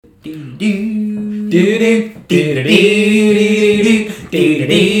What's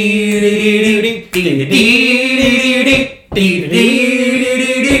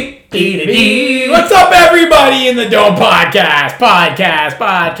up, everybody in the Dome Podcast?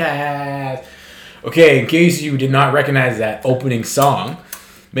 Okay, in case you did not recognize that opening song,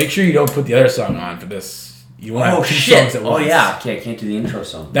 make sure you don't put the other song on for this. You want to have two songs at once. Oh, yeah. Okay, I can't do the intro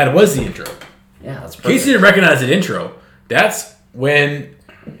song. That was the intro. Yeah, that's perfect. In case you didn't recognize the intro, that's when,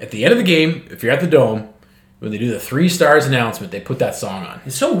 at the end of the game, if you're at the Dome, when they do the 3 stars announcement, they put that song on.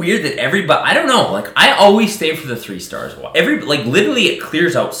 It's so weird that everybody... I don't know. Like, I always stay for the 3 stars. Literally, it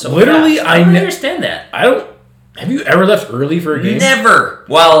clears out so fast. I don't understand that. Have you ever left early for a game? Never.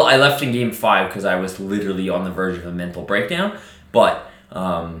 Well, I left in game 5 because I was literally on the verge of a mental breakdown. But,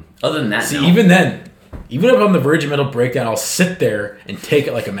 other than that, no. Even then, even if I'm on the verge of mental breakdown, I'll sit there and take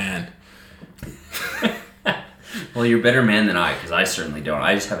it like a man. Well, you're a better man than I, because I certainly don't.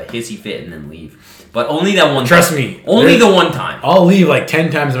 I just have a hissy fit and then leave. But only that one Trust time. me. Only the one time. I'll leave like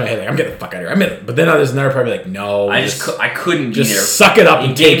 10 times in my head. Like, I'm getting the fuck out of here. But then there's another part like, no. I couldn't be there. Just suck it up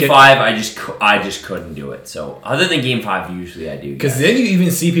and take it. In game 5, I just couldn't do it. So, other than game 5, usually I do. Because then you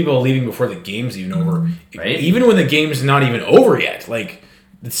even see people leaving before the game's even over. Right? Even when the game's not even over yet. Like,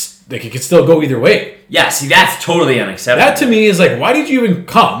 it could still go either way. Yeah, see, that's totally unacceptable. That to me is like, why did you even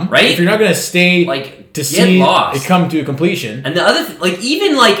come? Right? If you're not going to stay to see it come to a completion. And the other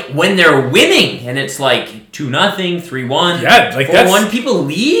even when they're winning and it's like 2-0, 3-1, yeah, like 4-1, people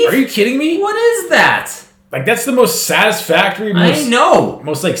leave? Are you kidding me? What is that? Like, that's the most satisfactory,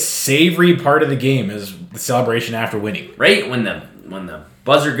 most like savory part of the game is the celebration after winning. Right? When the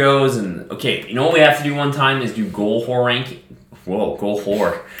buzzer goes and okay, you know what we have to do one time is do goal whore ranking. Whoa, goal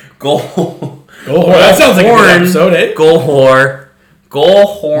whore. Goal whore. That sounds like a good episode, eh? Goal whore.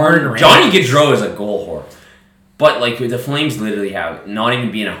 Johnny Gaudreau is a goal whore. But, like, the Flames literally have, not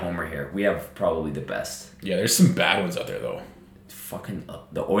even being a homer here, we have probably the best. Yeah, there's some bad ones out there, though. Fucking,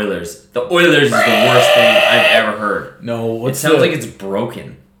 the Oilers. The Oilers is the worst thing I've ever heard. No, it sounds like it's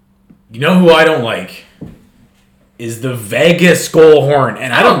broken. You know who I don't like? Is the Vegas goal horn.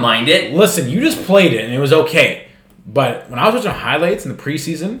 And I don't mind it. Listen, you just played it, and it was okay. But when I was watching highlights in the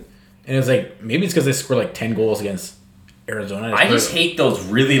preseason, and it was like, maybe it's because they scored like 10 goals against Arizona. I just hate those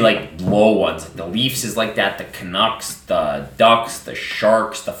really low ones. The Leafs is like that. The Canucks, the Ducks, the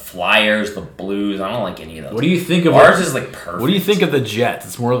Sharks, the Flyers, the Blues. I don't like any of those. What do you think of ours? Is like perfect. What do you think of the Jets?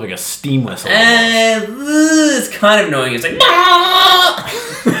 It's more like a steam whistle. It's kind of annoying. It's like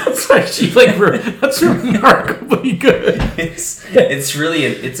that's actually that's remarkably good. It's really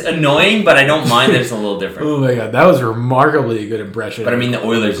it's annoying, but I don't mind that it's a little different. Oh my god, that was remarkably a good impression. But I mean, the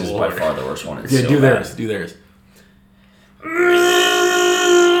Oilers is by far the worst one. It's do theirs.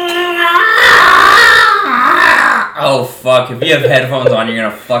 Oh fuck! If you have headphones on, you're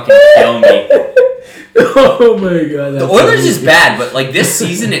gonna fucking kill me. Oh my god! The Oilers is bad, but like this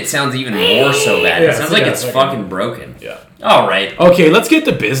season, it sounds even more so bad. It sounds like it's fucking broken. Yeah. All right. Okay, let's get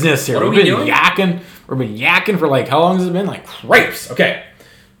to business here. What are we doing? We've been yakking for like, how long has it been? Like crepes. Okay.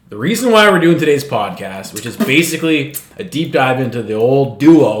 The reason why we're doing today's podcast, which is basically a deep dive into the old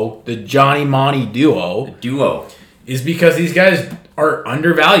duo, the Johnny Monty duo. The duo. Is because these guys are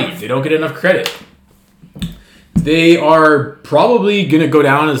undervalued. They don't get enough credit. They are probably going to go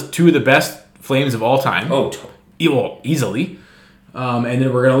down as 2 of the best Flames of all time. Oh, easily. And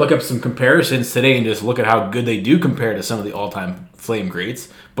then we're going to look up some comparisons today and just look at how good they do compare to some of the all-time Flame greats.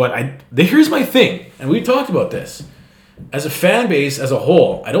 But here's my thing, and we talked about this. As a fan base, as a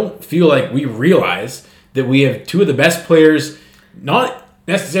whole, I don't feel like we realize that we have 2 of the best players, not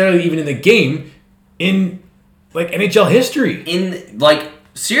necessarily even in the game, in like NHL history.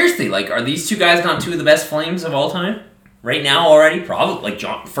 Seriously, are these 2 guys not 2 of the best Flames of all time? Right now already? Probably.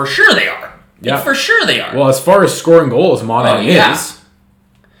 John, for sure they are. Yeah. For sure they are. Well, as far as scoring goals, Monahan is.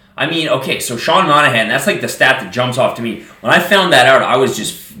 I mean, okay, so Sean Monahan, that's like the stat that jumps off to me. When I found that out, I was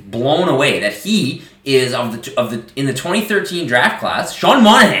just blown away that he is in the 2013 draft class. Sean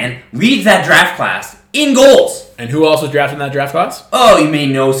Monahan leads that draft class in goals. And who else was drafted in that draft class? Oh, you may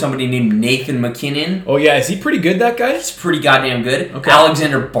know somebody named Nathan MacKinnon. Oh, yeah. Is he pretty good, that guy? He's pretty goddamn good. Okay.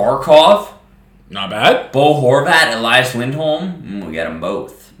 Alexander Barkov. Not bad. Bo Horvat, Elias Lindholm. We got them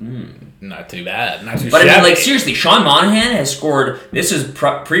both. Not too bad. Not too But shabby. I mean, seriously, Sean Monahan has scored, this is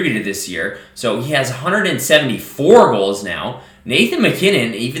preview to this year, so he has 174 goals now. Nathan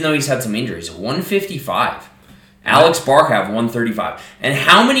MacKinnon, even though he's had some injuries, 155. Alex Barkov, 135. And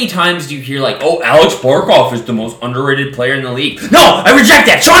how many times do you hear Alex Barkov is the most underrated player in the league? No, I reject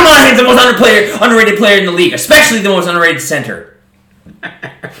that. Sean Monahan's the most underrated player in the league, especially the most underrated center.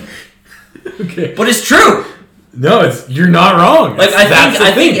 Okay. But it's true. No, you're not wrong. Like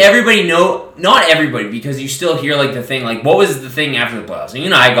I think everybody not everybody, because you still hear like the thing, like what was the thing after the playoffs?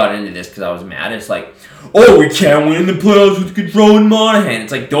 And I got into this because I was mad. It's like, oh, we can't win the playoffs with Gaudreau and Monahan.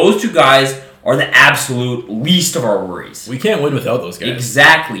 It's like those two guys are the absolute least of our worries. We can't win without those guys.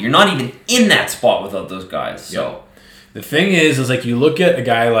 Exactly. You're not even in that spot without those guys. So the thing is like you look at a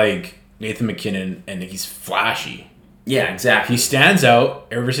guy like Nathan McKinnon and he's flashy. Yeah, exactly. He stands out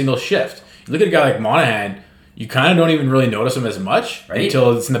every single shift. You look at a guy like Monahan, you kind of don't even really notice him as much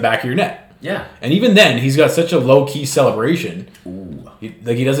until it's in the back of your net. Yeah. And even then, he's got such a low-key celebration. Ooh.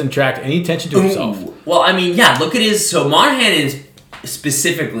 He doesn't attract any attention to himself. Well, I mean, yeah, look at his... So Monahan is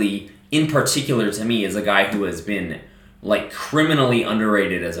specifically, in particular to me, is a guy who has been, like, criminally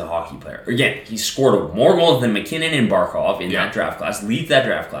underrated as a hockey player. Again, he scored more goals than McKinnon and Barkov in that draft class, leads that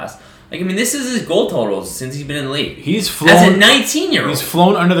draft class. Like, I mean, this is his goal totals since he's been in the league. He's flown as a 19-year-old. He's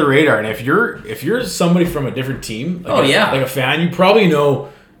flown under the radar, and if you're somebody from a different team, like like a fan, you probably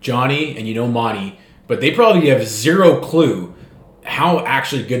know Johnny and you know Monty, but they probably have zero clue how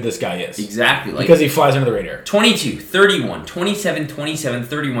actually good this guy is. Exactly, because he flies under the radar. 22, 31, 27, 27,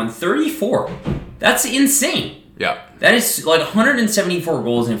 31, 34. That's insane. Yeah. That is like 174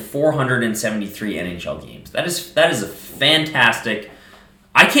 goals in 473 NHL games. That is a fantastic.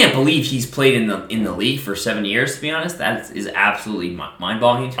 I can't believe he's played in the league for 7 years. To be honest, that is absolutely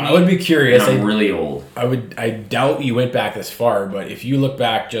mind-boggling to me. I would be curious. I'm really old. I doubt you went back this far, but if you look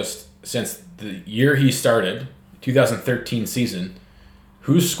back just since the year he started, 2013 season,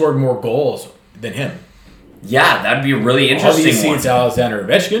 who's scored more goals than him? Yeah, that'd be a really interesting Obviously, one. it's Alexander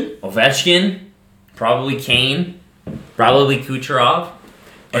Ovechkin, probably Kane, probably Kucherov.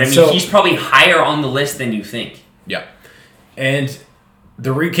 But and I mean, he's probably higher on the list than you think. Yeah, and.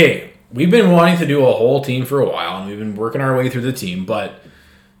 We've been wanting to do a whole team for a while, and we've been working our way through the team, but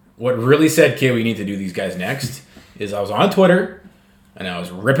what really said, okay, we need to do these guys next, is I was on Twitter, and I was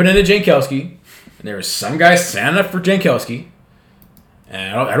ripping into Jankowski, and there was some guy standing up for Jankowski,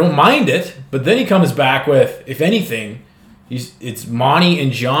 and I don't mind it, but then he comes back with, if anything, it's Monty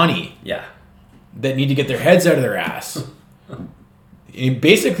and Johnny that need to get their heads out of their ass.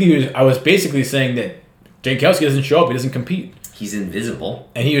 I was basically saying that Jankowski doesn't show up, he doesn't compete. He's invisible.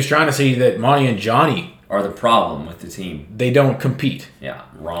 And he was trying to say that Monty and Johnny are the problem with the team. They don't compete. Yeah,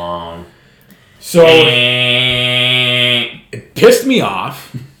 wrong. So it pissed me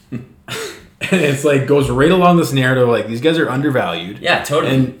off. And it's like goes right along this narrative like these guys are undervalued. Yeah,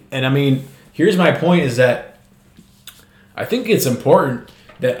 totally. And I mean, here's my point is that I think it's important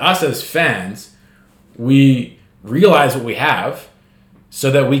that us as fans we realize what we have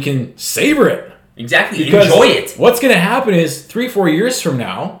so that we can savor it. Exactly. Because enjoy it. What's going to happen is 3-4 years from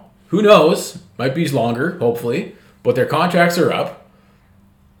now, who knows? Might be longer, hopefully, but their contracts are up.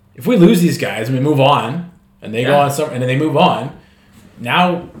 If we lose these guys and we move on, and they go on and then they move on,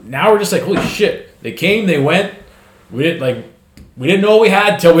 now we're just like, holy shit! They came, they went. We didn't know what we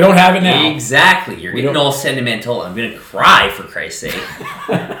had till we don't have it now. Exactly. You're getting all sentimental. I'm gonna cry for Christ's sake.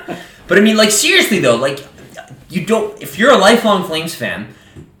 But I mean, like seriously though, like you don't. If you're a lifelong Flames fan.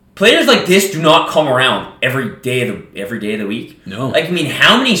 Players like this do not come around every day of the week. No. Like, I mean,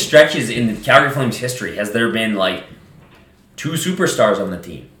 how many stretches in the Calgary Flames history has there been, like, 2 superstars on the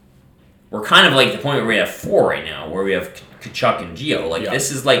team? We're kind of, like, the point where we have 4 right now, where we have Kachuk and Gio. Like, this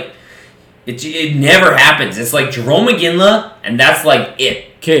is, like, it never happens. It's, like, Jerome McGinley, and that's, like,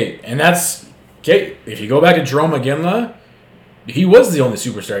 it. Okay, if you go back to Jerome McGinley, he was the only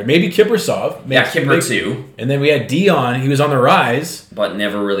superstar. Maybe Kiprusoff. Kipper too. And then we had Dion. He was on the rise. But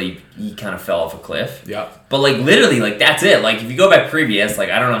never really, he kind of fell off a cliff. Yeah. But, like, literally, like, that's it. Like, if you go back previous, like,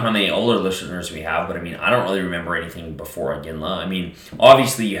 I don't know how many older listeners we have, but, I mean, I don't really remember anything before Iginla. I mean,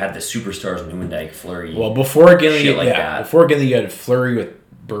 obviously, you had the superstars, Nieuwendyk, Fleury. Well, before Iginla, that. Before Iginla, you had Fleury with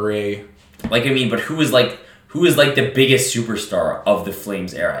Bure. Like, I mean, but who was like the biggest superstar of the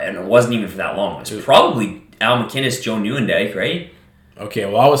Flames era? And it wasn't even for that long. It was probably Al McInnes, Joe Nieuwendyk, right? Okay,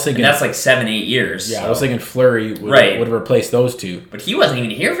 well, I was thinking... And that's like 7-8 years. Yeah, so. I was thinking Fleury would replace those two. But he wasn't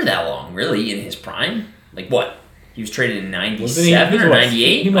even here for that long, really, in his prime. Like, what? He was traded in 97 or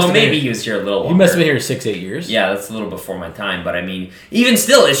 98? He was here a little longer. He must have been here 6-8 years. Yeah, that's a little before my time. But, I mean, even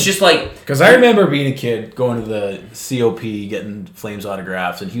still, it's just like... Because I remember being a kid, going to the COP, getting Flames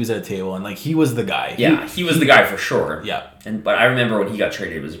autographs, and he was at a table, and, like, he was the guy. Yeah, he was the guy for sure. Yeah. But I remember when he got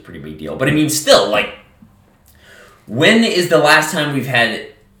traded, it was a pretty big deal. But, I mean, still, like... When is the last time we've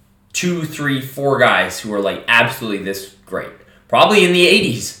had 2, 3, 4 guys who are like absolutely this great? Probably in the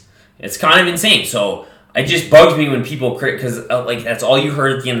 80s. It's kind of insane. So it just bugs me when people because like that's all you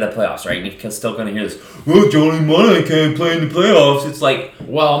heard at the end of the playoffs, right? And you're still gonna hear this. Oh, Johnny Monahan can't play in the playoffs. It's like,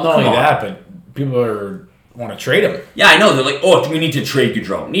 well, not only that, but people are want to trade him. Yeah, I know. They're like, oh, we need to trade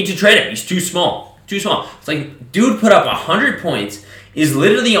Gaudreau. Need to trade him. He's too small. Too small. It's like, dude put up 100 points, is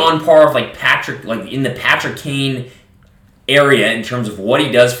literally on par with like Patrick, like in the Patrick Kane area in terms of what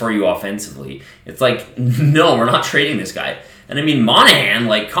he does for you offensively. It's like, no, we're not trading this guy. And I mean, Monahan,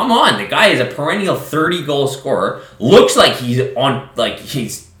 like, come on. The guy is a perennial 30-goal scorer. Looks like he's on, like, He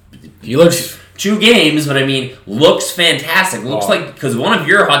looks... 2 games, but I mean, looks fantastic. Looks like, because one of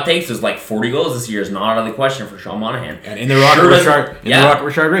your hot takes is like 40 goals this year is not out of the question for Sean Monahan. And in the Rocket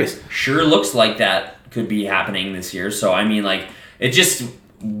Richard race. Sure looks like that could be happening this year. So, I mean, like, it just,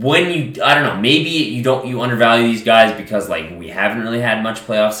 when you, I don't know, maybe you undervalue these guys because, like, we haven't really had much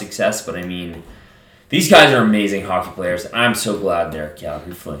playoff success, but I mean, these guys are amazing hockey players. I'm so glad they're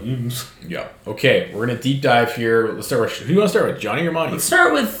Calgary Flames. Yeah. Okay, we're going to deep dive here. Let's start with, who do you want to start with, Johnny or Monty? Let's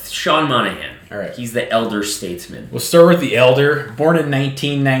start with Sean Monahan. All right. He's the elder statesman. We'll start with the elder. Born in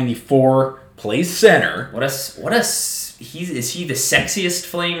 1994, plays center. Is he the sexiest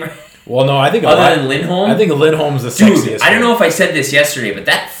Flame? Well, no, I think other than Lindholm? I think Lindholm's the Dude, sexiest. I don't know if I said this yesterday, but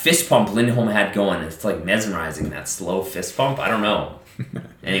that fist pump Lindholm had going, it's like mesmerizing, that slow fist pump. I don't know.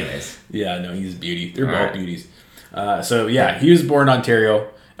 Anyways. Yeah, no, he's a beauty. They're both right. beauties. So, yeah, he was born in Ontario.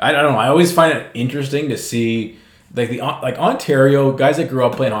 I don't know. I always find it interesting to see, like Ontario, guys that grew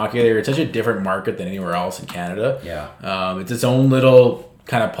up playing hockey there, it's such a different market than anywhere else in Canada. Yeah. It's its own little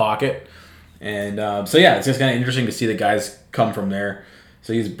kind of pocket. And so, yeah, it's just kind of interesting to see the guys come from there.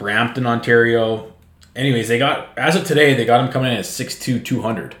 So he's Brampton, Ontario. Anyways, as of today, they got him coming in at 6'2",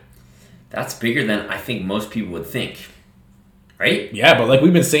 200. That's bigger than I think most people would think. Right? Yeah, but like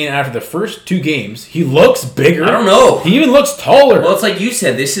we've been saying after the first 2 games, he looks bigger. I don't know. He even looks taller. Well, it's like you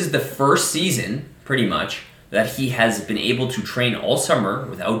said, this is the first season, pretty much, that he has been able to train all summer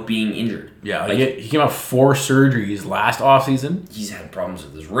without being injured. Yeah, he came off 4 surgeries last offseason. He's had problems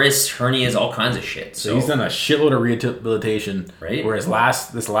with his wrists, hernias, all kinds of shit. So he's done a shitload of rehabilitation. Right. Whereas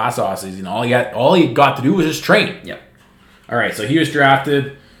this last offseason, all he got to do was just train. Yep. All right, so he was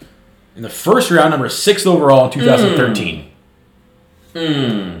drafted in the first round, number 6 overall in 2013.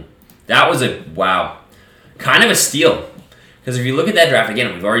 That was kind of a steal. Because if you look at that draft,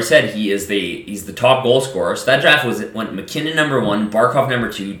 again, we've already said he's the top goal scorer. So that draft went McKinnon number 1, Barkov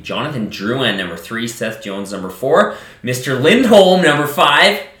number 2, Jonathan Drouin number 3, Seth Jones number 4, Mr. Lindholm number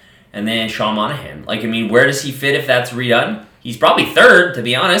 5, and then Sean Monahan. Like, I mean, where does he fit if that's redone? He's probably 3rd, to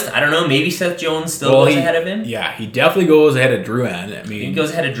be honest. I don't know. Maybe Seth Jones still goes ahead of him. Yeah, he definitely goes ahead of Drouin. I mean, He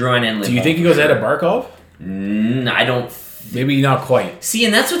goes ahead of Drouin and Lindholm. Do you think he goes ahead of Barkov? I don't. Maybe not quite. See,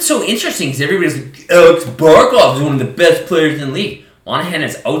 and that's what's so interesting, because everybody's like, Alex Barkov is one of the best players in the league. Monahan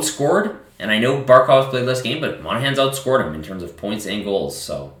has outscored, and I know Barkov's played less game, but Monahan's outscored him in terms of points and goals.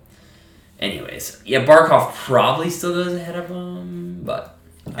 So, anyways, yeah, Barkov probably still goes ahead of him, but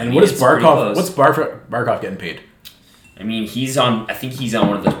what is Barkov? What's Barkov getting paid? I mean, I think he's on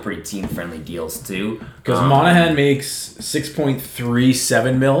one of those pretty team-friendly deals, too. Because Monahan makes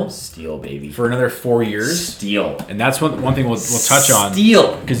 $6.37 million. Steal, baby. For another 4 years. Steal. And that's one thing we'll touch on.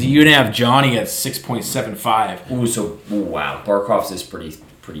 Steal. Because you didn't have Johnny at 6.75. Wow. Barkov's is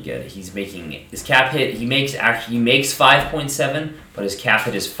pretty good. He's making his cap hit. He makes 5.7, but his cap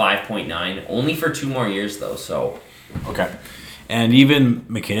hit is 5.9. Only for 2 more years, though, so. Okay. And even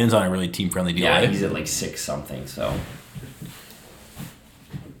McKinnon's on a really team-friendly deal. Yeah, he's at like 6 something, so.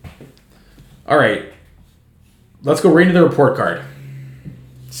 All right, let's go right into the report card.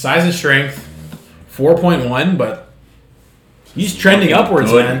 Size and strength, 4.1, but he's trending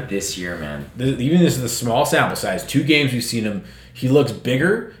upwards, man. This year, man. Even this is a small sample size. 2 games we've seen him. He looks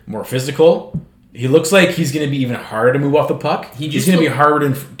bigger, more physical. He looks like he's going to be even harder to move off the puck. He's going to be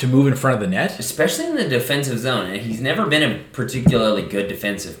harder to move in front of the net. Especially in the defensive zone. And he's never been a particularly good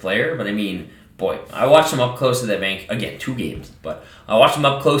defensive player, but I mean, boy, I watched him up close to that bank. Again, 2 games, but I watched him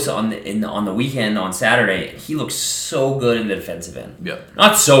up close on the weekend on Saturday. He looks so good in the defensive end. Yeah.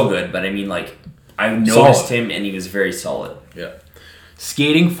 Not so good, but I mean, like, I noticed him and he was very solid. Yeah.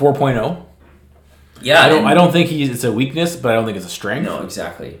 Skating 4.0. Yeah. I don't think it's a weakness, but I don't think it's a strength. No,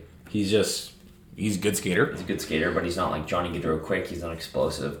 exactly. He's a good skater. He's a good skater, but he's not like Johnny Gaudreau quick. He's not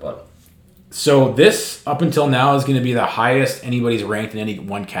explosive, but. So this, up until now, is going to be the highest anybody's ranked in any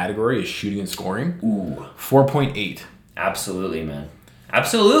one category is shooting and scoring. Ooh. 4.8. Absolutely, man.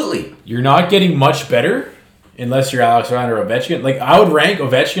 Absolutely. You're not getting much better unless you're Alex Ovechkin or Ovechkin. Like, I would rank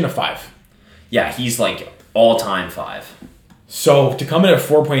Ovechkin a 5. Yeah, he's like all-time 5. So to come in at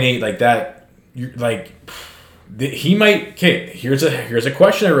 4.8 like that, you're like, he might. Okay, here's a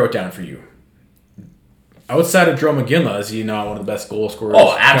question I wrote down for you. Outside of Joe McGinley, is he not one of the best goal scorers?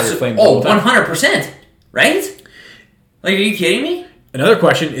 Oh, absolutely. Oh, 100%. Right? Like, are you kidding me? Another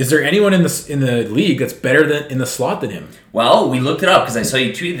question: is there anyone in the league that's better than in the slot than him? Well, we looked it up because I saw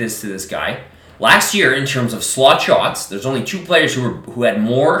you tweet this to this guy. Last year, in terms of slot shots, there's only 2 players who had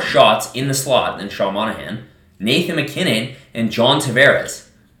more shots in the slot than Sean Monahan: Nathan McKinnon and John Tavares.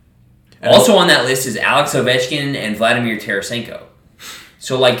 Also on that list is Alex Ovechkin and Vladimir Tarasenko.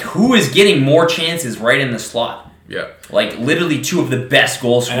 So, like, who is getting more chances right in the slot? Yeah. Like, literally 2 of the best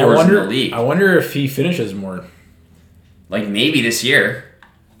goal scorers in the league. I wonder if he finishes more. Like, maybe this year.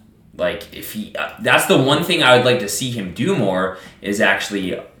 Like, if he... that's the one thing I would like to see him do more, is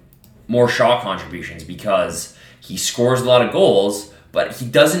actually more shot contributions, because he scores a lot of goals, but he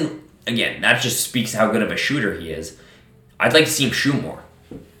doesn't... Again, that just speaks to how good of a shooter he is. I'd like to see him shoot more.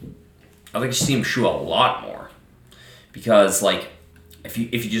 I'd like to see him shoot a lot more. Because, like... If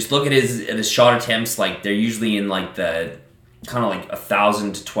you just look at his shot attempts, like, they're usually in, like, the kind of like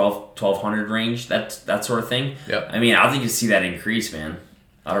 1,000 to 1,200 range, that sort of thing. Yep. I mean, I think you see that increase, man.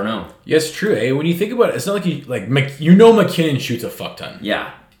 I don't know. Yes, true. Hey, when you think about it, it's not like McKinnon shoots a fuck ton.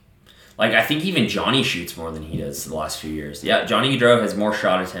 Yeah. Like, I think even Johnny shoots more than he does the last few years. Yeah, Johnny Gaudreau has more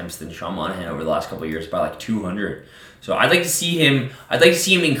shot attempts than Sean Monahan over the last couple of years by like 200. So I'd like to see him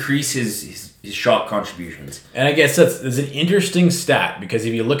increase his shot contributions. And I guess that's an interesting stat, because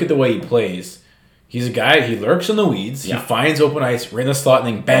if you look at the way he plays, he's a guy, he lurks in the weeds, he finds open ice right in the slot,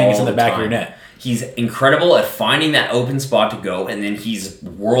 and then bang, it's in the back of your net. He's incredible at finding that open spot to go, and then he's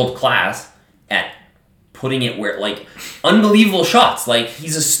world class at putting it where, like, unbelievable shots. Like,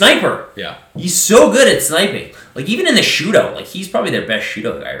 he's a sniper. Yeah. He's so good at sniping. Like, even in the shootout, like, he's probably their best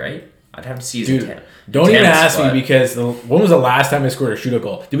shootout guy, right? I'd have to see his Dude, don't even ask me, because when was the last time I scored a shootout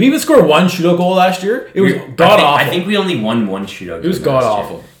goal? Did we even score one shootout goal last year? It was god-awful. I think we only won one shootout game. It was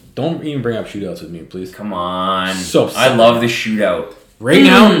god-awful. Don't even bring up shootouts with me, please. Come on. So I love the shootout. Right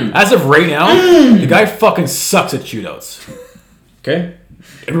now, as of right now, the guy fucking sucks at shootouts. Okay?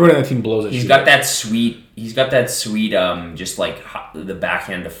 Everybody on the team blows at He's shootouts. got that sweet, just like the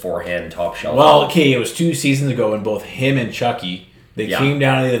backhand to forehand top shelf. Well, okay, it was 2 seasons ago when both him and Chucky, they came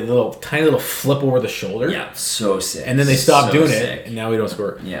down and did a tiny little flip over the shoulder. Yeah, so sick. And then they stopped doing it, and now we don't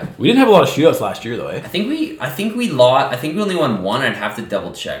score. Yeah. We didn't have a lot of shootouts last year, though, eh? I think we lost. I think we only won one. I'd have to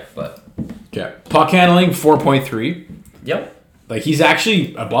double check, but Okay. Puck handling, 4.3. Yep. Like, he's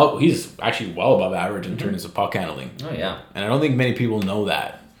actually well above average in terms of puck handling. Oh yeah. And I don't think many people know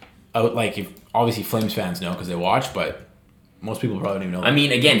that. Obviously Flames fans know because they watch, but most people probably don't even know that. I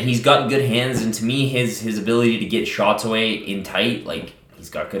mean, again, he's got good hands, and to me, his ability to get shots away in tight, like, he's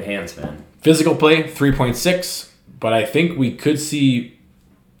got good hands, man. Physical play, 3.6. But I think we could see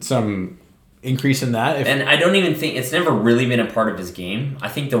some increase in that. And I don't even think it's never really been a part of his game. I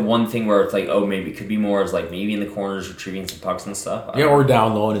think the one thing where it's like, oh, maybe it could be more is like maybe in the corners retrieving some pucks and stuff. Or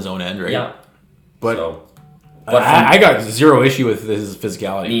down low in his own end, right? Yeah. But I got zero issue with his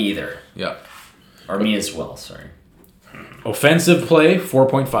physicality. Me either. Yeah. Or me as well, sorry. Offensive play,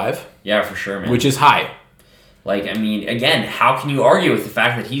 4.5. Yeah, for sure, man. Which is high. Like, I mean, again, how can you argue with the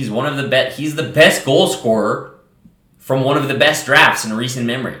fact that he's he's the best goal scorer from one of the best drafts in recent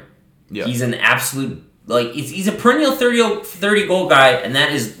memory? Yeah. He's an absolute, like, he's a perennial 30 goal guy, and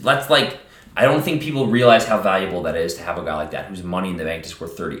that's like, I don't think people realize how valuable that is to have a guy like that who's money in the bank to score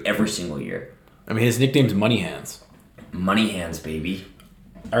 30 every single year. I mean, his nickname's Money Hands. Money Hands, baby.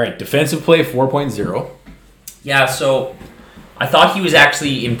 All right, defensive play, 4.0. Yeah, so I thought he was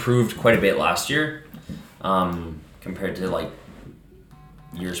actually improved quite a bit last year compared to, like,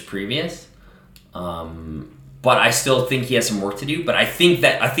 years previous. But I still think he has some work to do. But I think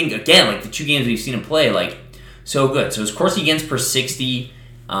again, like, the 2 games we've seen him play, like, so good. So his Corsi against per 60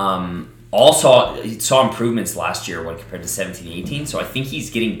 saw improvements last year when compared to 17-18. So I think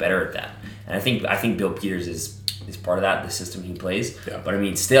he's getting better at that. And I think Bill Peters is part of that, the system he plays. Yeah. But I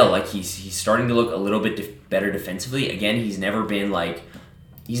mean, still, like, he's starting to look a little bit better defensively. Again, he's never been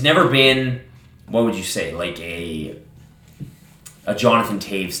what would you say, like a Jonathan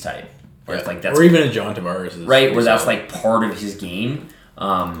Taves type. Or even a John Tavares. Right, where that's like part of his game.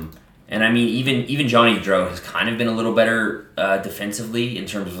 And I mean, even Johnny Gaudreau has kind of been a little better defensively in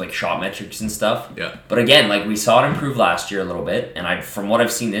terms of, like, shot metrics and stuff. Yeah. But again, like, we saw it improve last year a little bit, and from what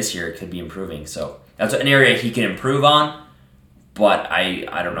I've seen this year, it could be improving. So that's an area he can improve on. But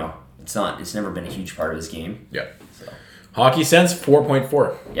I don't know. It's never been a huge part of his game. Yeah. So. Hockey sense,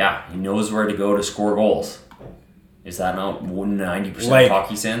 4.4. Yeah, he knows where to go to score goals. Is that not 90%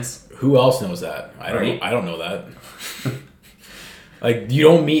 hockey sense? Who else knows that? I don't know that. Like, you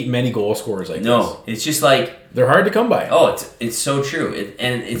don't meet many goal scorers like this. No, it's just like... They're hard to come by. Oh, it's so true.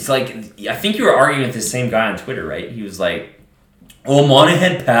 And it's like... I think you were arguing with the same guy on Twitter, right? He was like, oh,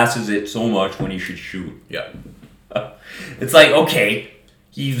 Monahan passes it so much when he should shoot. Yeah. It's like, okay,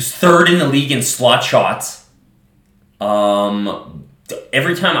 he's third in the league in slot shots.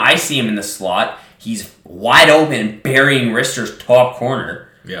 Every time I see him in the slot, he's wide open, burying Rister's top corner.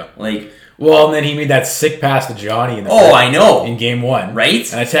 Yeah. Like, well, and then he made that sick pass to Johnny in the I know. in game 1.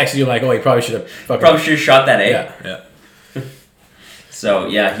 Right? And I texted you like, oh, he probably should have shot that, eh? Yeah. So,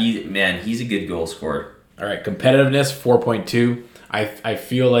 yeah, he's a good goal scorer. All right, competitiveness, 4.2. I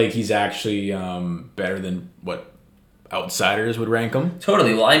feel like he's actually better than what outsiders would rank him.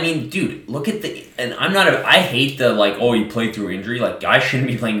 Totally. Well, I mean, dude, look at I hate the, like, oh, he played through injury. Like, guys shouldn't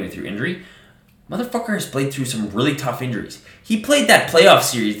be playing through injury. Motherfucker has played through some really tough injuries. He played that playoff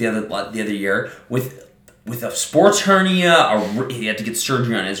series the other year with a sports hernia. He had to get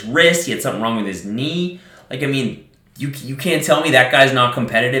surgery on his wrist. He had something wrong with his knee. Like, I mean, you can't tell me that guy's not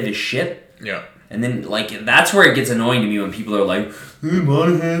competitive as shit. Yeah. And then, like, that's where it gets annoying to me when people are like,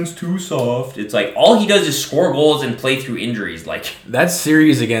 Monahan's too soft. It's like, all he does is score goals and play through injuries. Like, that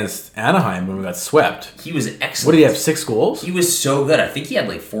series against Anaheim when we got swept. He was excellent. What did he have, 6 goals? He was so good. I think he had,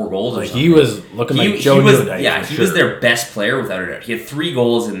 like, 4 goals or something. He was looking like Joe Newdike. Yeah, he was their best player without a doubt. He had 3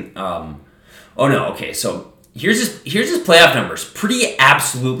 goals and, so here's his playoff numbers. Pretty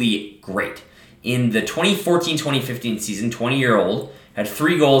absolutely great. In the 2014-2015 season, 20-year-old, had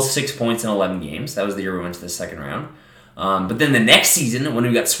 3 goals, 6 points in 11 games. That was the year we went to the second round. But then the next season, when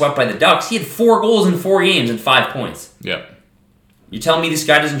we got swept by the Ducks, he had 4 goals in 4 games and 5 points. Yep. You telling me this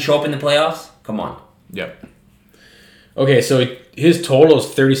guy doesn't show up in the playoffs? Come on. Yep. Okay, so his total is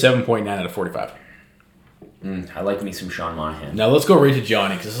 37.9 out of 45. I like me some Sean Monahan. Now let's go right to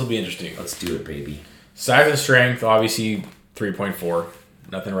Johnny, because this will be interesting. Let's do it, baby. Size and strength, obviously 3.4.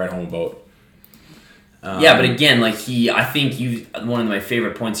 Nothing to write home about. Yeah, but again, like I think one of my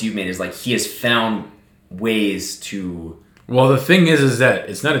favorite points you've made is like he has found ways to. Well, the thing is that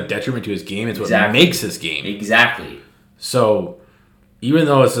it's not a detriment to his game; it's what makes his game. Exactly. So, even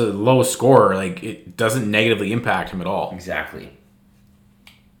though it's a low score, like it doesn't negatively impact him at all. Exactly.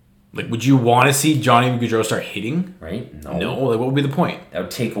 Like, would you want to see Johnny Gaudreau start hitting? Right? No. Like, what would be the point? That would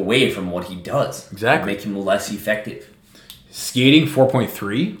take away from what he does. Exactly. Make him less effective. Skating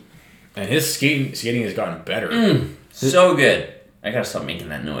 4.3. And his skating has gotten better. So good. I gotta stop making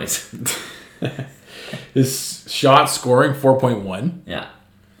that noise. His shot scoring 4.1. Yeah.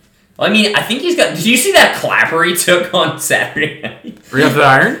 Well, I mean, I think he's got. Did you see that clapper he took on Saturday night? Right off the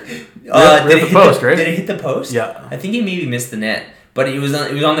iron? Right off the post, right? Did it hit the post? Yeah. I think he maybe missed the net, but it was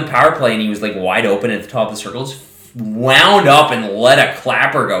on the power play, and he was like wide open at the top of the circle, just wound up and let a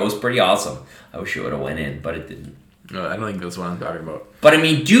clapper go. It was pretty awesome. I wish it would have went in, but it didn't. No, I don't think that's what I'm talking about. But, I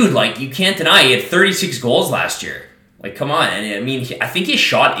mean, dude, like, you can't deny he had 36 goals last year. Like, come on. And, I mean, I think his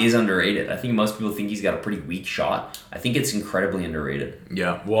shot is underrated. I think most people think he's got a pretty weak shot. I think it's incredibly underrated.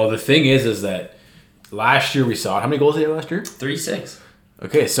 Yeah. Well, the thing is that last year we saw it. How many goals did he have last year? 36.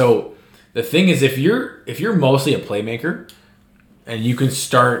 Okay, so the thing is if you're mostly a playmaker and you can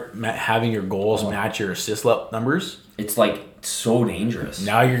start having your goals match your assist numbers. It's, like, so dangerous.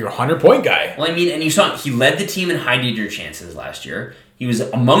 Now you're your 100-point guy. Well, I mean, and you saw he led the team in high danger chances last year. He was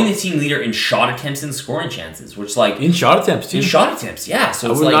among the team leader in shot attempts and scoring chances, which like in shot attempts too. In shot attempts, yeah.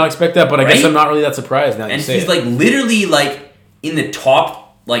 So I would not expect that, but I guess I'm not really that surprised now. And he's like literally like in the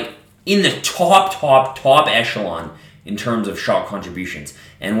top, top echelon in terms of shot contributions.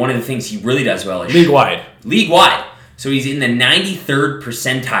 And one of the things he really does well is league wide. So he's in the 93rd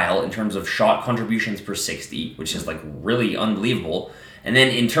percentile in terms of shot contributions per 60, which is like really unbelievable. And then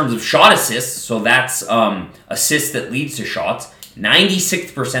in terms of shot assists, so that's assists that leads to shots,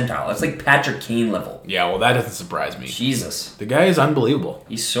 96th percentile. That's like Patrick Kane level. Yeah, well, that doesn't surprise me. Jesus. The guy is unbelievable.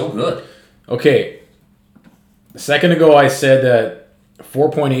 He's so good. Okay. A second ago, I said that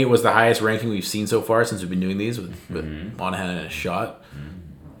 4.8 was the highest ranking we've seen so far since we've been doing these with Monahan and a shot.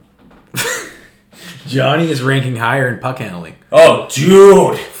 Johnny is ranking higher in puck handling. Oh,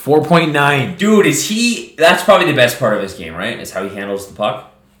 dude. 4.9. Dude, is he... That's probably the best part of his game, right? Is how he handles the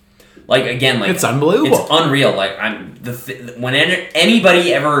puck. Like, again, like... It's unbelievable. It's unreal. Like, when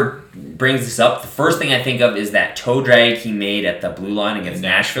anybody ever brings this up, the first thing I think of is that toe drag he made at the blue line against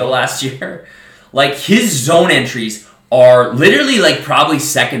Nashville last year. Like, his zone entries are literally, like, probably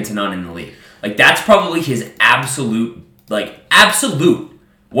second to none in the league. Like, that's probably his absolute,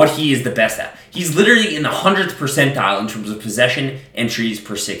 what he is the best at. He's literally in the 100th percentile in terms of possession entries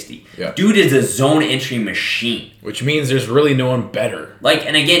per 60. Yeah. Dude is a zone entry machine. Which means there's really no one better. Like,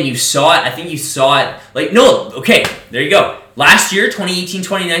 and again, you saw it. I think you saw it. Like, no, okay, there you go. Last year,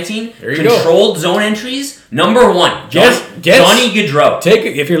 2018-2019, controlled zone entries, number one. Guess Johnny Gaudreau.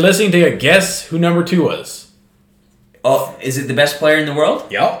 If you're listening, take a guess who number 2 was. Oh, is it the best player in the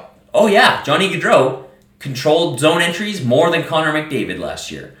world? Yeah. Oh, yeah, Johnny Gaudreau. controlled zone entries more than Connor McDavid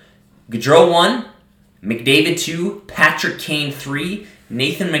last year. Gaudreau 1, McDavid 2, Patrick Kane 3,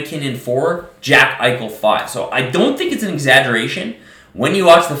 Nathan MacKinnon 4, Jack Eichel 5. So I don't think it's an exaggeration when you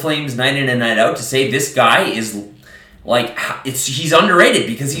watch the Flames night in and night out to say this guy is like he's underrated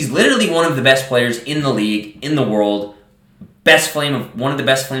because he's literally one of the best players in the league, in the world, one of the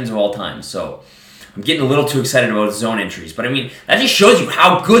best Flames of all time. So I'm getting a little too excited about his zone entries, but I mean that just shows you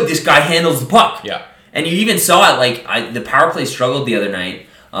how good this guy handles the puck. Yeah, and you even saw it. The power play struggled the other night.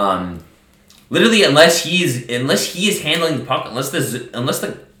 Literally, unless he is handling the puck, unless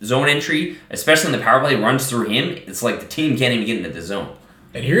the zone entry, especially in the power play, runs through him, it's like the team can't even get into the zone.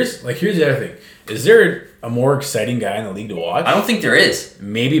 And here's the other thing: is there a more exciting guy in the league to watch? I don't think there is.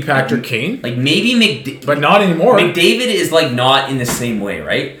 Maybe Patrick Kane, like maybe but not anymore. McDavid is like not in the same way,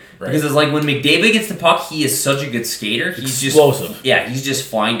 right? Because it's like when McDavid gets the puck, he is such a good skater. He's explosive. He's just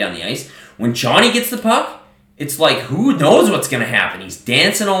flying down the ice. When Johnny gets the puck, it's like, who knows what's going to happen? He's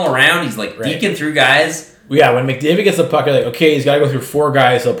dancing all around. He's like deking through guys. Yeah, when McDavid gets the puck, you're like, okay, he's got to go through 4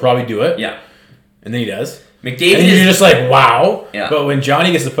 guys. He'll probably do it. Yeah. And then he does. McDavid and you're just like, wow. Yeah. But when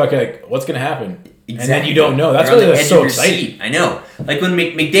Johnny gets the puck, you're like, what's going to happen? Exactly. And then you don't know. That's why that's so exciting. I know. Like when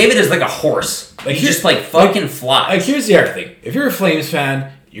McDavid is like a horse. Like he just like fucking flies. Like here's the other thing. If you're a Flames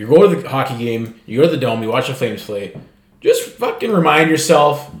fan, you go to the hockey game, you go to the Dome, you watch the Flames play, just fucking remind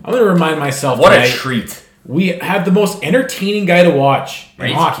yourself. I'm going to remind myself what tonight, a treat. We have the most entertaining guy to watch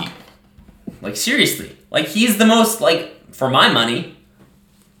in hockey. Like seriously. Like he's the most, like, for my money,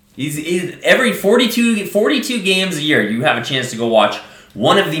 he's every 42 games a year you have a chance to go watch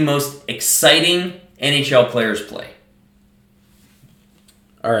one of the most exciting NHL players play.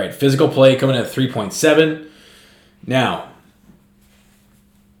 All right, physical play coming in at 3.7. Now,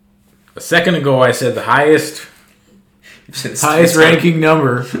 a second ago I said the highest ranking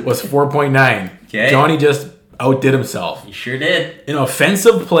number was 4.9. Okay. Johnny just outdid himself. He sure did. In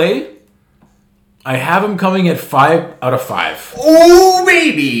offensive play, I have him coming at 5 out of 5. Oh,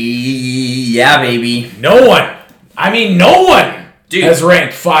 baby. Yeah, baby. No one has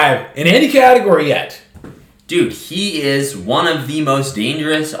ranked 5 in any category yet. Dude, he is one of the most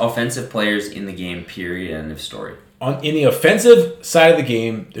dangerous offensive players in the game, period, end of story. In the offensive side of the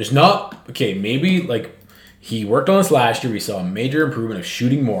game, there's not... Okay, maybe, like, he worked on this last year. We saw a major improvement of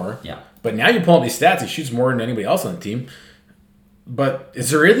shooting more. Yeah. But now you pull up these stats, he shoots more than anybody else on the team. But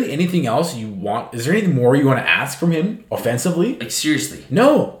is there really anything else you want? Is there anything more you want to ask from him offensively? Like, seriously.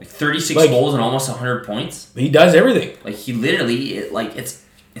 No. Like 36 goals and almost 100 points. He does everything. Like, he literally, it's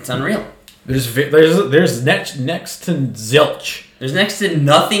unreal. There's next to zilch. There's next to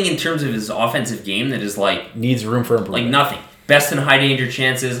nothing in terms of his offensive game that is, like... Needs room for improvement. Like, nothing. Best in high danger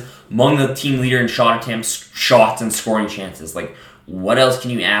chances, among the team leader in shot attempts, shots, and scoring chances. Like, what else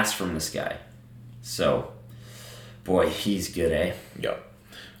can you ask from this guy? So... Boy, he's good, eh? Yeah.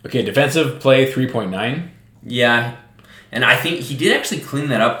 Okay, defensive play 3.9. Yeah. And I think he did actually clean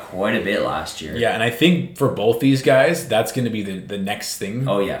that up quite a bit last year. Yeah, and I think for both these guys, that's going to be the next thing.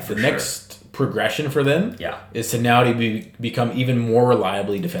 Oh, yeah, for the next progression for them is to now become even more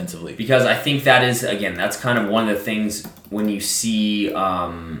reliably defensively. Because I think that is, again, that's kind of one of the things when you see,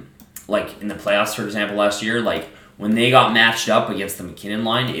 like in the playoffs, for example, last year, like, when they got matched up against the MacKinnon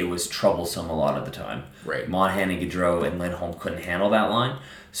line, it was troublesome a lot of the time. Right. Monahan and Gaudreau and Lindholm couldn't handle that line.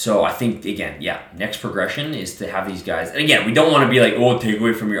 So I think, again, next progression is to have these guys. And again, we don't want to be like, oh, take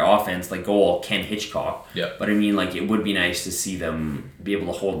away from your offense, like go all Ken Hitchcock. Yeah. But I mean, like, it would be nice to see them be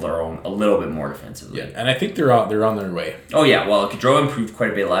able to hold their own a little bit more defensively. Yeah, and I think they're on their way. Oh, yeah. Well, Gaudreau improved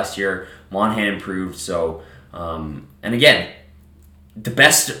quite a bit last year. Monahan improved. So, and again, the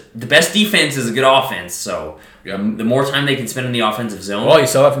best defense is a good offense. So the more time they can spend in the offensive zone. Well, you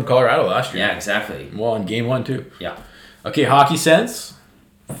saw that from Colorado last year. Yeah, exactly. Well, in game 1 too. Yeah. Okay, hockey sense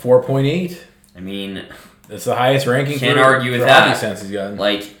 4.8. I mean, that's the highest ranking. Can't argue with that. Hockey sense he's gotten.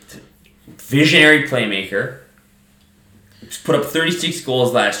 Like, visionary playmaker. Just put up 36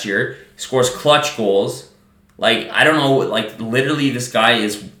 goals last year. Scores clutch goals. Like, I don't know. Like, literally, this guy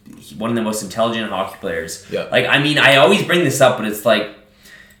is one of the most intelligent hockey players. Yeah. Like, I mean, I always bring this up, but it's like,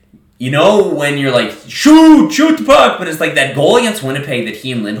 you know, when you're like, shoot the puck, but it's like that goal against Winnipeg that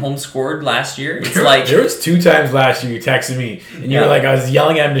he and Lindholm scored last year. It's like there was 2 times last year you texted me and you were like, I was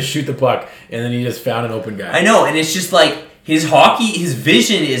yelling at him to shoot the puck, and then he just found an open guy. I know, and it's just like his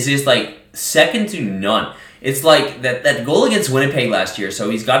vision is just like second to none. It's like that goal against Winnipeg last year. So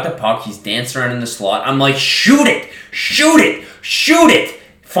he's got the puck, he's dancing around in the slot. I'm like, shoot it.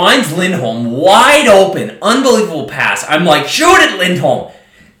 Finds Lindholm wide open, unbelievable pass. I'm like, shoot it, Lindholm.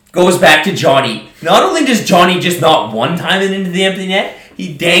 Goes back to Johnny. Not only does Johnny just not one time it into the empty net,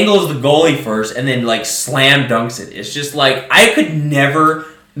 he dangles the goalie first and then like slam dunks it. It's just like I could never.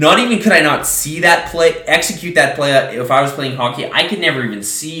 Not even could I not see that play, execute that play if I was playing hockey. I could never even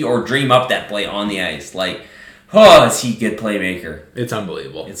see or dream up that play on the ice. Like, oh, is he a good playmaker? It's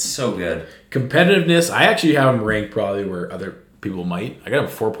unbelievable. It's so good. Competitiveness, I actually have him ranked probably where other people might. I got him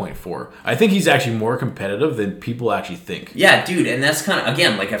 4.4. I think he's actually more competitive than people actually think. Yeah, dude, and that's kind of,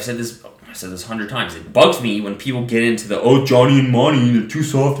 again, like I said this 100 times. It bugs me when people get into the, Johnny and Monty, they're too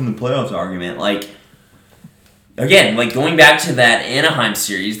soft in the playoffs argument. Like, again, like going back to that Anaheim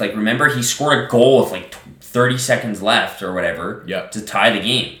series, like remember he scored a goal with like 30 seconds left or whatever to tie the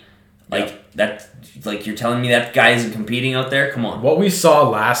game. Like that, like you're telling me that guy isn't competing out there? Come on. What we saw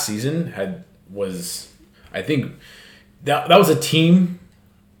last season was, I think that was a team.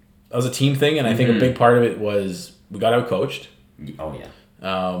 That was a team thing, and I think a big part of it was we got out coached. Oh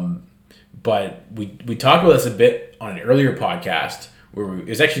yeah. But we talked about this a bit on an earlier podcast where it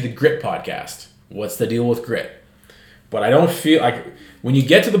was actually the Grit podcast. What's the deal with grit? But I don't feel like when you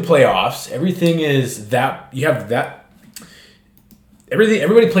get to the playoffs, everything is that you have that.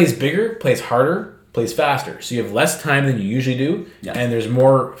 Everybody plays bigger, plays harder, plays faster. So you have less time than you usually do, and there's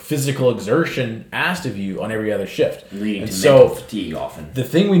more physical exertion asked of you on every other shift. Leading to mental fatigue often. The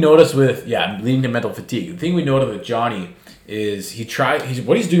thing we notice leading to mental fatigue. The thing we notice with Johnny is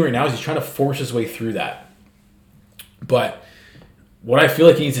what he's doing right now is he's trying to force his way through that. But what I feel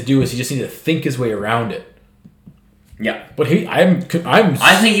like he needs to do is he just needs to think his way around it. Yeah, but I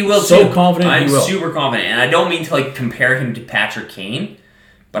think he will so too. Confident I'm he will. super confident, and I don't mean to like compare him to Patrick Kane,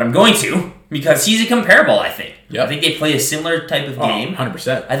 but I'm going to because he's a comparable. I think. Yep. I think they play a similar type of game.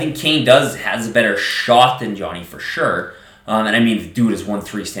 100%. I think Kane has a better shot than Johnny for sure. And I mean, the dude has won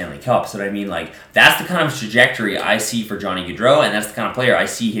 3 Stanley Cups. So I mean, like that's the kind of trajectory I see for Johnny Gaudreau, and that's the kind of player I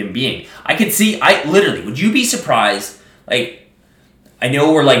see him being. Would you be surprised? Like, I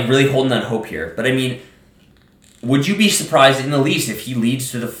know we're like really holding on hope here, but I mean. Would you be surprised in the least if he leads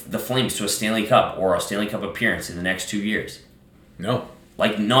to the Flames to a Stanley Cup or a Stanley Cup appearance in the next 2 years? No.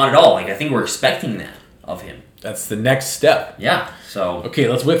 Like, not at all. Like, I think we're expecting that of him. That's the next step. Yeah, so... Okay,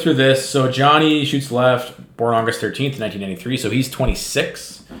 let's whip through this. So, Johnny shoots left, born August 13th, 1993, so he's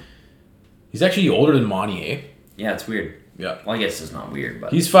 26. He's actually older than Monty, eh? Yeah, it's weird. Yeah. Well, I guess it's not weird,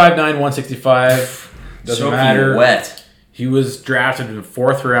 but... He's 5'9", 165. Doesn't matter. Wet. He was drafted in the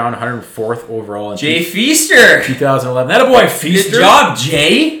 4th round, 104th overall. In Jay Feaster! 2011. That a boy, Feaster. Good job,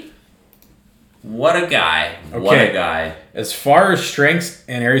 Jay! What a guy. Okay. What a guy. As far as strengths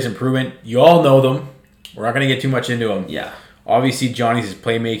and areas of improvement, you all know them. We're not going to get too much into them. Yeah. Obviously, Johnny's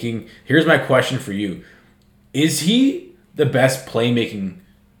playmaking. Here's my question for you. Is he the best playmaking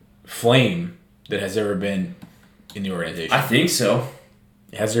Flame that has ever been in the organization? I think so.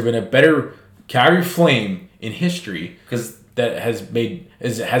 Has there been a better Calgary Flame in history that has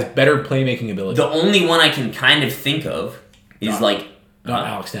better playmaking ability? The only one I can kind of think of is not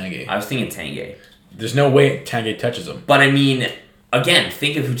Alex Tanguay. I was thinking Tanguay. There's no way Tanguay touches him. But I mean, again,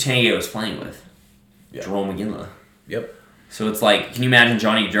 think of who Tanguay was playing with. Yeah. Jerome McGinley. Yep. So it's like, can you imagine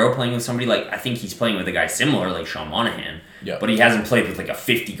Johnny Gaudreau playing with somebody like? I think he's playing with a guy similar like Sean Monahan. Yeah. But he hasn't played with like a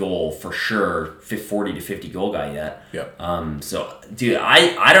 50 goal for sure, 40 to 50 goal guy yet. Yep. So dude,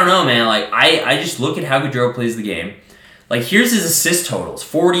 I don't know, man. Like I just look at how Gaudreau plays the game. Like here's his assist totals: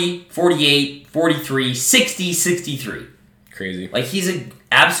 40, 48, 43, 60, 63. Crazy. Like he's an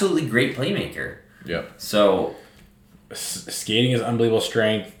absolutely great playmaker. Yeah. So skating is unbelievable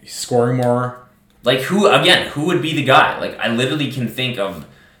strength. He's scoring more. Like who would be the guy? Like I literally can think of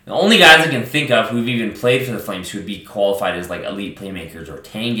the only guys I can think of who've even played for the Flames who would be qualified as like elite playmakers are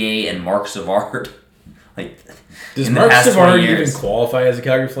Tanguay and Mark Savard. Like does Mark Savard even qualify as a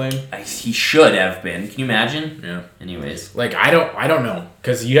Calgary Flame? He should have been. Can you imagine? Yeah. Anyways, like I don't know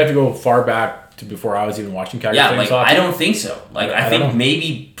because you have to go far back to before I was even watching Calgary Flames hockey. I don't think so. Like I think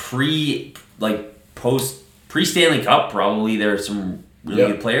maybe post Stanley Cup probably there are some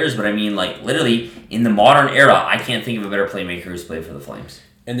really good players, but I mean like literally in the modern era I can't think of a better playmaker who's played for the Flames.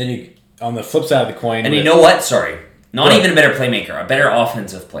 And then on the flip side of the coin, and you know what? Sorry, not even a better playmaker, a better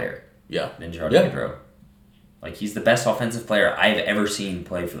offensive player. Yeah, than Johnny Gaudreau. Like he's the best offensive player I've ever seen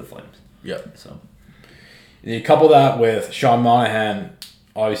play for the Flames. Yeah. So and you couple that with Sean Monahan.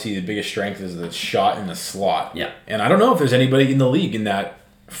 Obviously, the biggest strength is the shot in the slot. Yeah. And I don't know if there's anybody in the league in that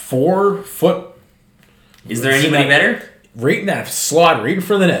 4 foot. Is there anybody better? Right in that slot, right in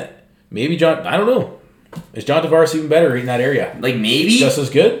front of the net. Maybe John. I don't know. Is John Tavares even better in that area? Like maybe just as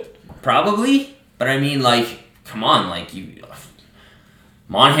good. Probably, but I mean, like, come on, like you.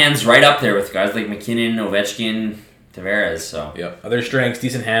 Monahan's right up there with guys like McKinnon, Ovechkin, Tavares. So yeah, other strengths,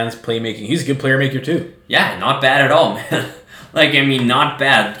 decent hands, playmaking. He's a good player maker too. Yeah, not bad at all, man. Like, I mean, not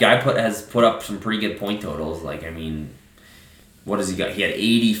bad. Guy has put up some pretty good point totals. Like, I mean, what has he got? He had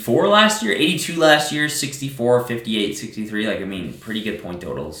 84 last year, 82 last year, 64, 58, 63. Like, I mean, pretty good point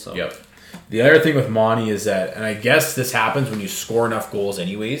totals. So. Yep. The other thing with Monty is that, and I guess this happens when you score enough goals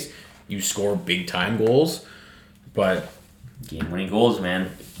anyways, you score big-time goals, but... Game-winning goals,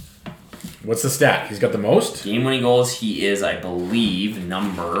 man. What's the stat? He's got the most? Game-winning goals, he is, I believe,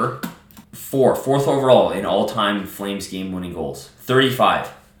 number 4. 4th overall in all-time Flames game-winning goals.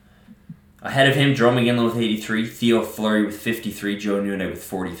 35. Ahead of him, Joe McGinley with 83, Theo Fleury with 53, Joe Nunez with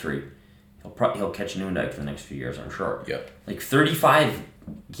 43. He'll catch Nunez for the next few years, I'm sure. Yep. Like 35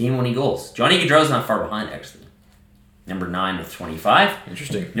 game-winning goals. Johnny Gaudreau's not far behind, actually. Number 9 with 25.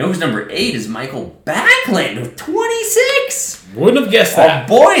 Interesting. You know who's number 8 is Michael Backlund with 26. Wouldn't have guessed that. Oh,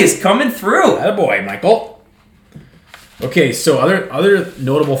 boy, is coming through. Attaboy, Michael. Okay, so other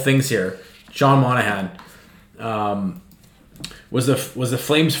notable things here. Sean Monahan was the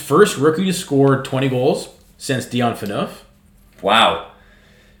Flames' first rookie to score 20 goals since Dion Phaneuf. Wow.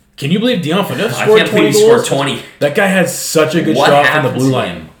 Can you believe Dion Phaneuf I scored can't 20 believe he goals? scored 20. That guy had such a good What shot from the happened blue to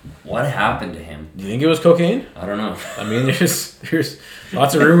line. him? What happened to him? Do you think it was cocaine? I don't know. I mean, there's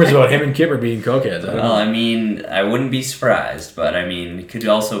lots of rumors about him and Kipper being cokeheads. I don't know. Well, I mean, I wouldn't be surprised, but I mean, it could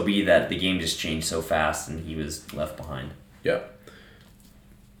also be that the game just changed so fast and he was left behind. Yeah.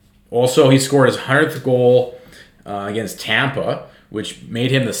 Also, he scored his 100th goal against Tampa, which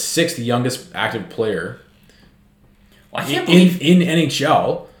made him the 6th youngest active player Well, I can't believe... in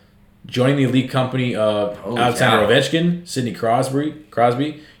NHL, joining the elite company of Holy Alexander cow. Ovechkin, Sidney Crosby,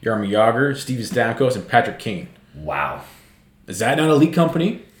 Jaromir Jagr, Steven Stamkos, and Patrick Kane. Wow. Is that not elite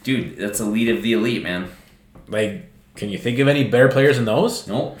company? Dude, that's elite of the elite, man. Like, can you think of any better players than those?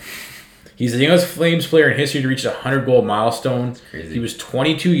 Nope. He's the youngest Flames player in history to reach the 100-goal milestone. Crazy. He was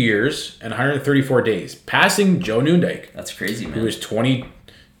 22 years and 134 days, passing Joe Nunez, That's crazy, man. who was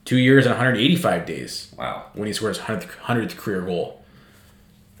 22 years and 185 days Wow. when he scored his 100th career goal.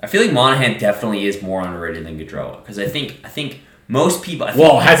 I feel like Monahan definitely is more underrated than Gaudreau because I think most people.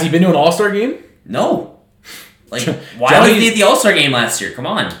 Well, has he been to an All-Star game? No. Like, why was he at the All-Star game last year? Come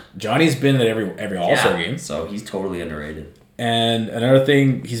on. Johnny's been at every All-Star game. So he's totally underrated. And another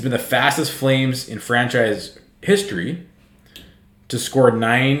thing, he's been the fastest Flames in franchise history to score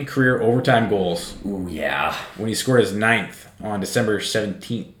 9 career overtime goals Ooh, yeah. when he scored his 9th on December 7th,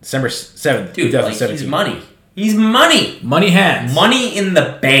 Dude, like, 2017. he's money. He's money. Money hands. Money in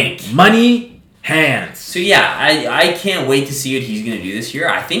the bank. Money hands. So, yeah, I can't wait to see what he's going to do this year.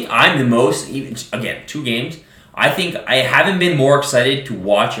 I think I'm the most, even again, 2 games. I think I haven't been more excited to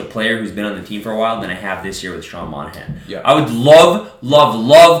watch a player who's been on the team for a while than I have this year with Sean Monahan. Yeah. I would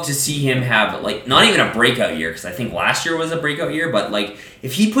love to see him have, like, not even a breakout year, because I think last year was a breakout year, but, like,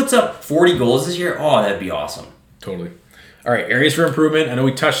 if he puts up 40 goals this year, oh, that'd be awesome. Totally. All right, areas for improvement. I know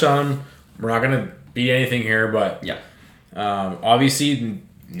we touched on them. We're not going to beat anything here, but Yeah. obviously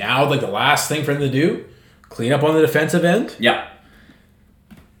now, like, the last thing for him to do, clean up on the defensive end. Yeah.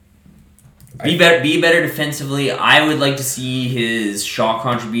 Be better defensively. I would like to see his shot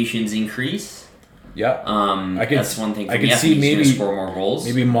contributions increase. Yeah. That's one thing. I could see he's maybe gonna score more goals.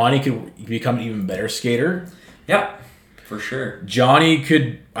 Maybe Monty could become an even better skater. Yeah, for sure. Johnny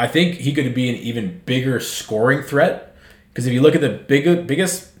could. I think he could be an even bigger scoring threat. Because if you look at the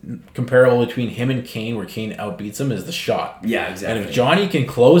biggest comparable between him and Kane, where Kane outbeats him, is the shot. Yeah, exactly. And if Johnny can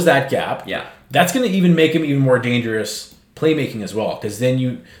close that gap, Yeah. that's going to even make him even more dangerous playmaking as well. Because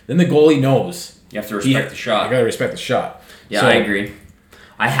then the goalie knows You have to respect the shot. You got to respect the shot. Yeah, So, I agree.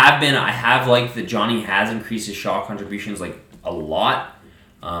 I have liked that Johnny has increased his shot contributions like a lot.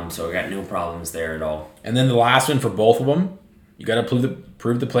 So I got no problems there at all. And then the last one for both of them, you got to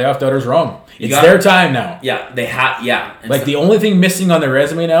prove the playoff doubters wrong. It's got- their time now. Yeah, they have. Yeah, and Like, the only thing missing on their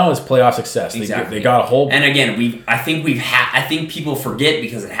resume now is playoff success. Exactly. They got a whole... And again, I think people forget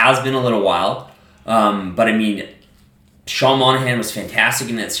because it has been a little while. But I mean, Sean Monahan was fantastic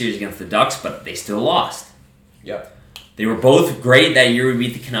in that series against the Ducks, but they still lost. Yep. They were both great that year we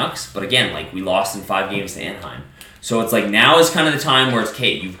beat the Canucks, but again, like, we lost in 5 games to Anaheim. So it's like now is kind of the time where it's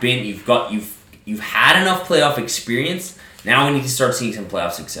okay. You've had enough playoff experience. Now we need to start seeing some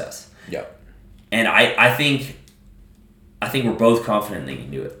playoff success. Yep. And I think we're both confident they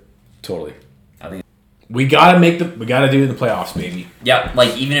can do it. Totally. I think. We gotta do it in the playoffs, baby. Yeah,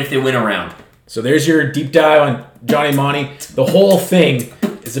 like even if they win a round. So there's your deep dive on Johnny Monty. The whole thing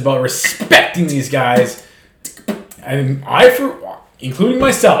is about respecting these guys. And including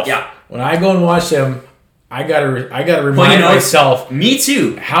myself. Yeah. When I go and watch them, I gotta remind myself Me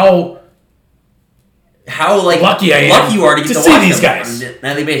too. how like lucky I am lucky you are to get to see watch these them guys on a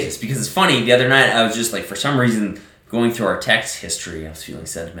nightly basis. Because it's funny, the other night I was just like, for some reason, going through our text history. I was feeling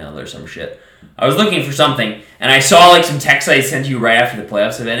sentimental or some shit. I was looking for something, and I saw like some text I sent you right after the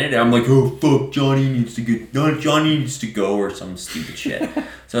playoffs have ended, and I'm like, oh fuck, Johnny needs to go, or some stupid shit.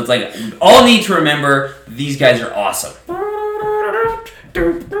 So it's like, all need to remember, these guys are awesome.